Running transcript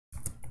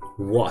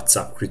What's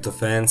up, crypto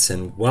fans,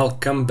 and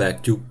welcome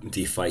back to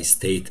DeFi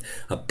State,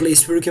 a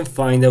place where you can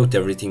find out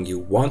everything you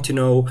want to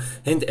know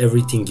and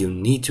everything you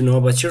need to know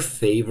about your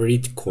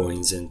favorite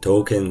coins and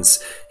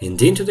tokens.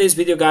 And in today's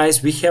video,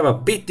 guys, we have a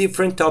bit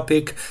different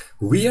topic.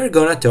 We are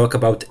gonna talk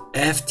about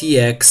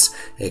FTX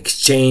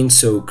exchange,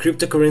 so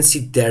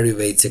cryptocurrency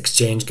derivatives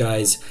exchange,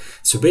 guys.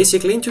 So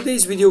basically in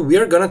today's video we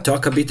are gonna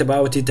talk a bit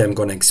about it. I'm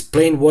gonna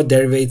explain what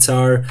derivatives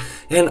are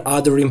and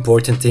other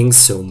important things,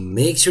 so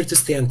make sure to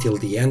stay until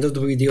the end of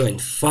the video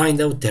and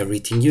find out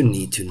everything you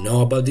need to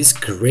know about this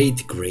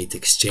great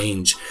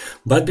exchange.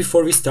 But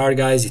before we start,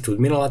 guys, it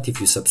would mean a lot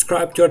if you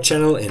subscribe to our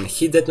channel and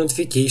hit that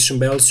notification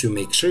bell so you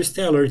make sure you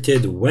stay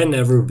alerted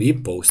whenever we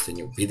post a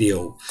new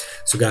video.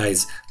 So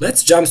guys,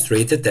 let's jump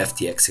straight at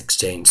FTX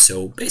exchange.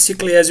 So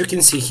basically, as you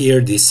can see here,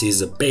 this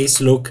is a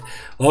base look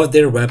of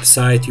their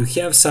website. You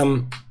have some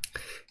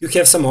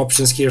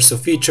options here, so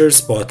features,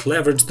 spot,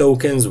 leverage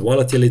tokens,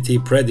 volatility,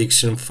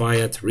 prediction,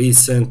 fiat,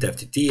 recent,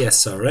 FTT,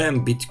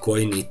 SRM,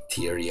 Bitcoin,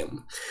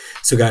 Ethereum.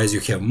 So guys, you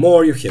have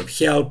more, you have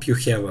help, you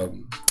have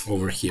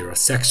over here a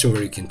section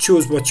where you can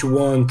choose what you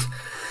want.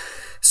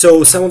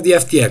 So some of the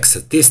FTX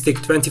statistic,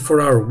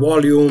 24-hour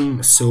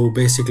volume. So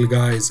basically,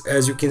 guys,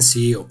 as you can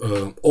see,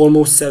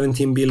 almost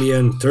 17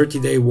 billion,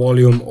 30-day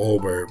volume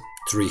over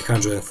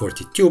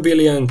 342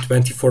 billion,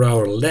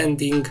 24-hour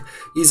lending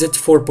is at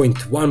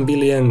 4.1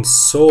 billion,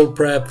 Sol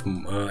prep,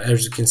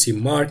 as you can see,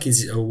 mark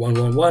is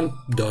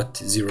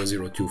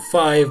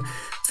 111.0025,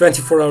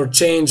 24-hour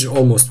change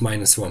almost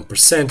minus 1%,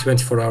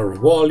 24-hour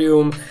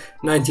volume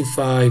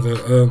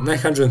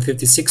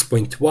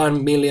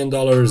 $956.1 million,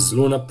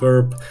 Luna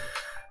perp.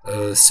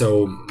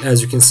 So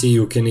as you can see,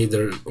 you can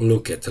either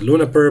look at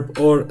Luna perp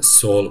or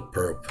Sol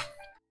perp.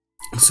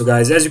 So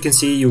guys, as you can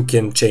see, you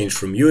can change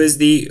from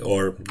USD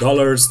or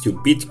dollars to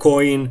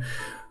Bitcoin,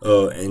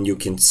 and you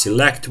can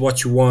select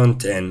what you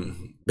want, and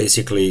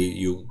basically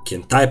you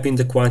can type in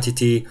the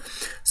quantity.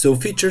 So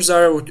features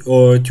are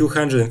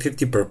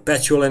 250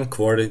 perpetual and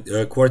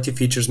quarterly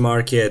futures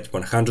market,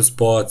 100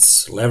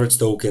 spots, leverage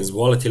tokens,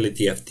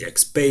 volatility,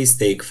 FTX pay,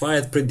 stake,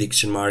 fiat,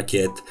 prediction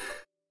market,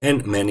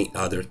 and many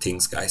other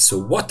things, guys. So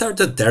what are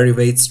the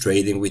derivatives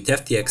trading with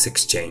FTX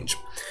exchange?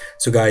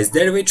 So guys,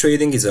 derivative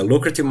trading is a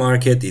lucrative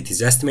market. It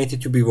is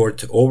estimated to be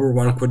worth over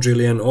 1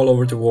 quadrillion all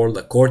over the world.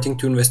 According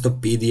to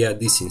Investopedia,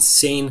 this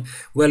insane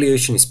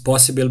valuation is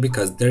possible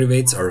because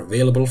derivatives are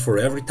available for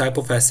every type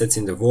of assets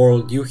in the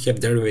world. You have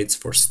derivatives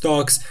for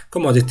stocks,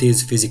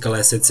 commodities, physical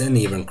assets, and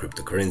even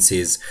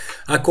cryptocurrencies.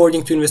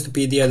 According to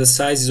Investopedia, the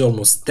size is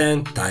almost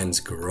 10 times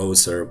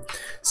grosser.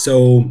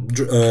 So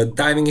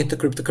diving into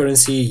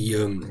cryptocurrency,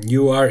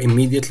 you are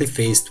immediately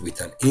faced with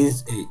an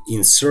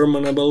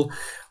insurmountable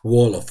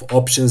wall of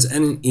options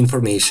and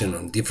information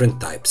on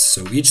different types,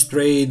 so each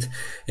trade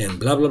and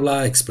blah blah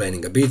blah,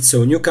 explaining a bit.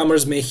 So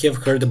newcomers may have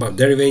heard about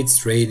derivatives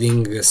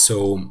trading,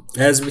 so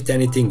as with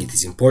anything, it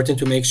is important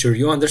to make sure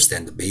you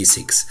understand the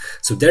basics.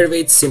 So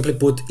derivatives, simply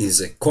put,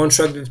 is a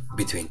contract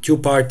between two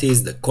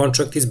parties. The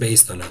contract is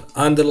based on an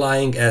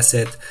underlying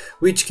asset,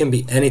 which can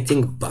be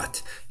anything,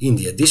 but in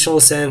the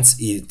additional sense,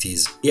 it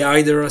is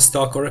either a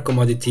stock or a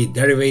commodity.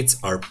 Derivatives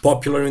are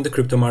popular in the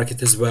crypto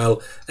market as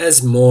well,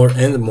 as more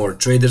and more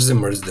traders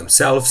immerse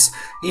themselves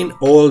in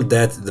all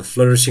that the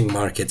flourishing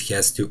market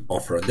has to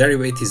offer. A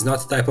derivative is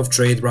not a type of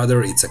trade,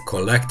 rather it's a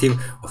collective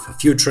of a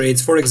few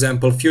trades. For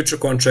example, future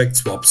contracts,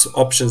 swaps,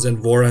 options,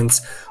 and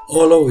warrants,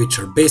 all of which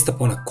are based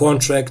upon a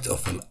contract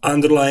of an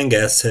underlying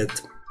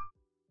asset.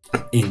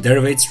 In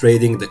derivatives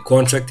trading, the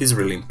contract is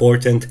really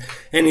important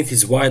and it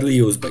is widely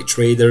used by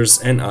traders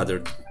and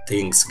other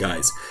things,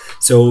 guys.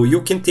 So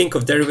you can think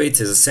of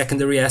derivatives as a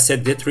secondary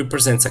asset that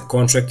represents a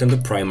contract on the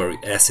primary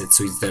asset,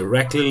 so it's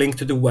directly linked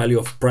to the value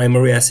of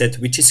primary asset,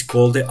 which is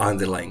called the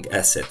underlying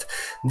asset.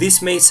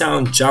 This may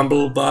sound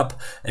jumbled up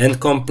and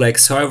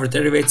complex, however,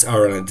 derivatives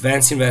are an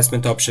advanced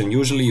investment option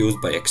usually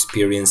used by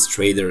experienced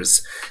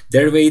traders.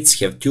 Derivatives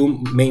have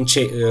two main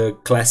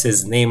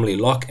classes, namely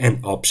lock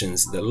and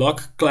options. The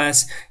lock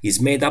class is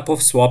made up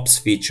of swaps,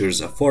 features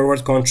a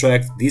forward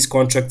contract. These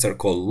contracts are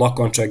called lock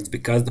contracts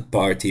because the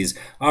parties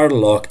are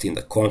locked in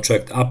the contract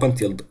up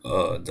until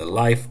the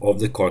life of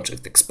the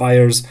contract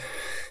expires.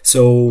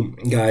 So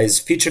guys,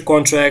 feature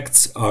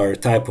contracts are a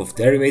type of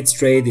derivatives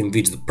trade in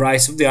which the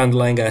price of the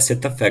underlying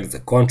asset affects the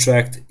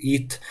contract.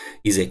 It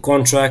is a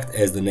contract,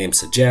 as the name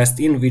suggests,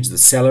 in which the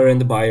seller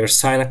and the buyer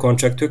sign a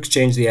contract to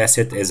exchange the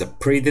asset as a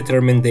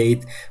predetermined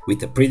date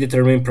with a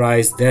predetermined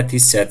price that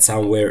is set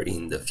somewhere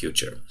in the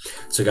future.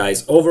 So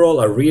guys, overall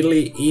a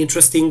really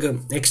interesting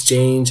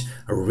exchange,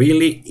 a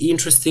really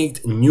interesting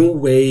new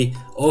way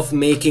of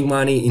making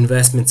money,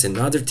 investments, and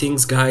other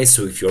things, guys.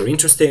 So if you're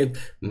interested,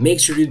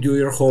 make sure you do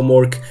your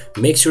homework,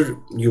 make sure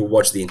you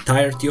watch the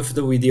entirety of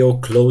the video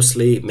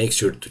closely, make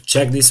sure to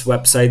check this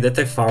website that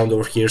I found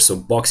over here, so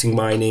Boxing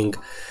Mining.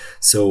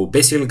 So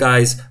basically,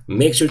 guys,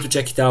 make sure to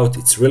check it out.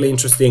 It's really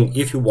interesting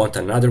if you want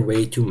another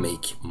way to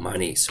make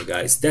money. So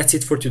guys, that's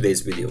it for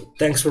today's video.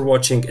 Thanks for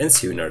watching and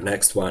see you in our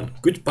next one.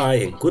 Goodbye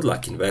and good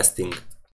luck investing.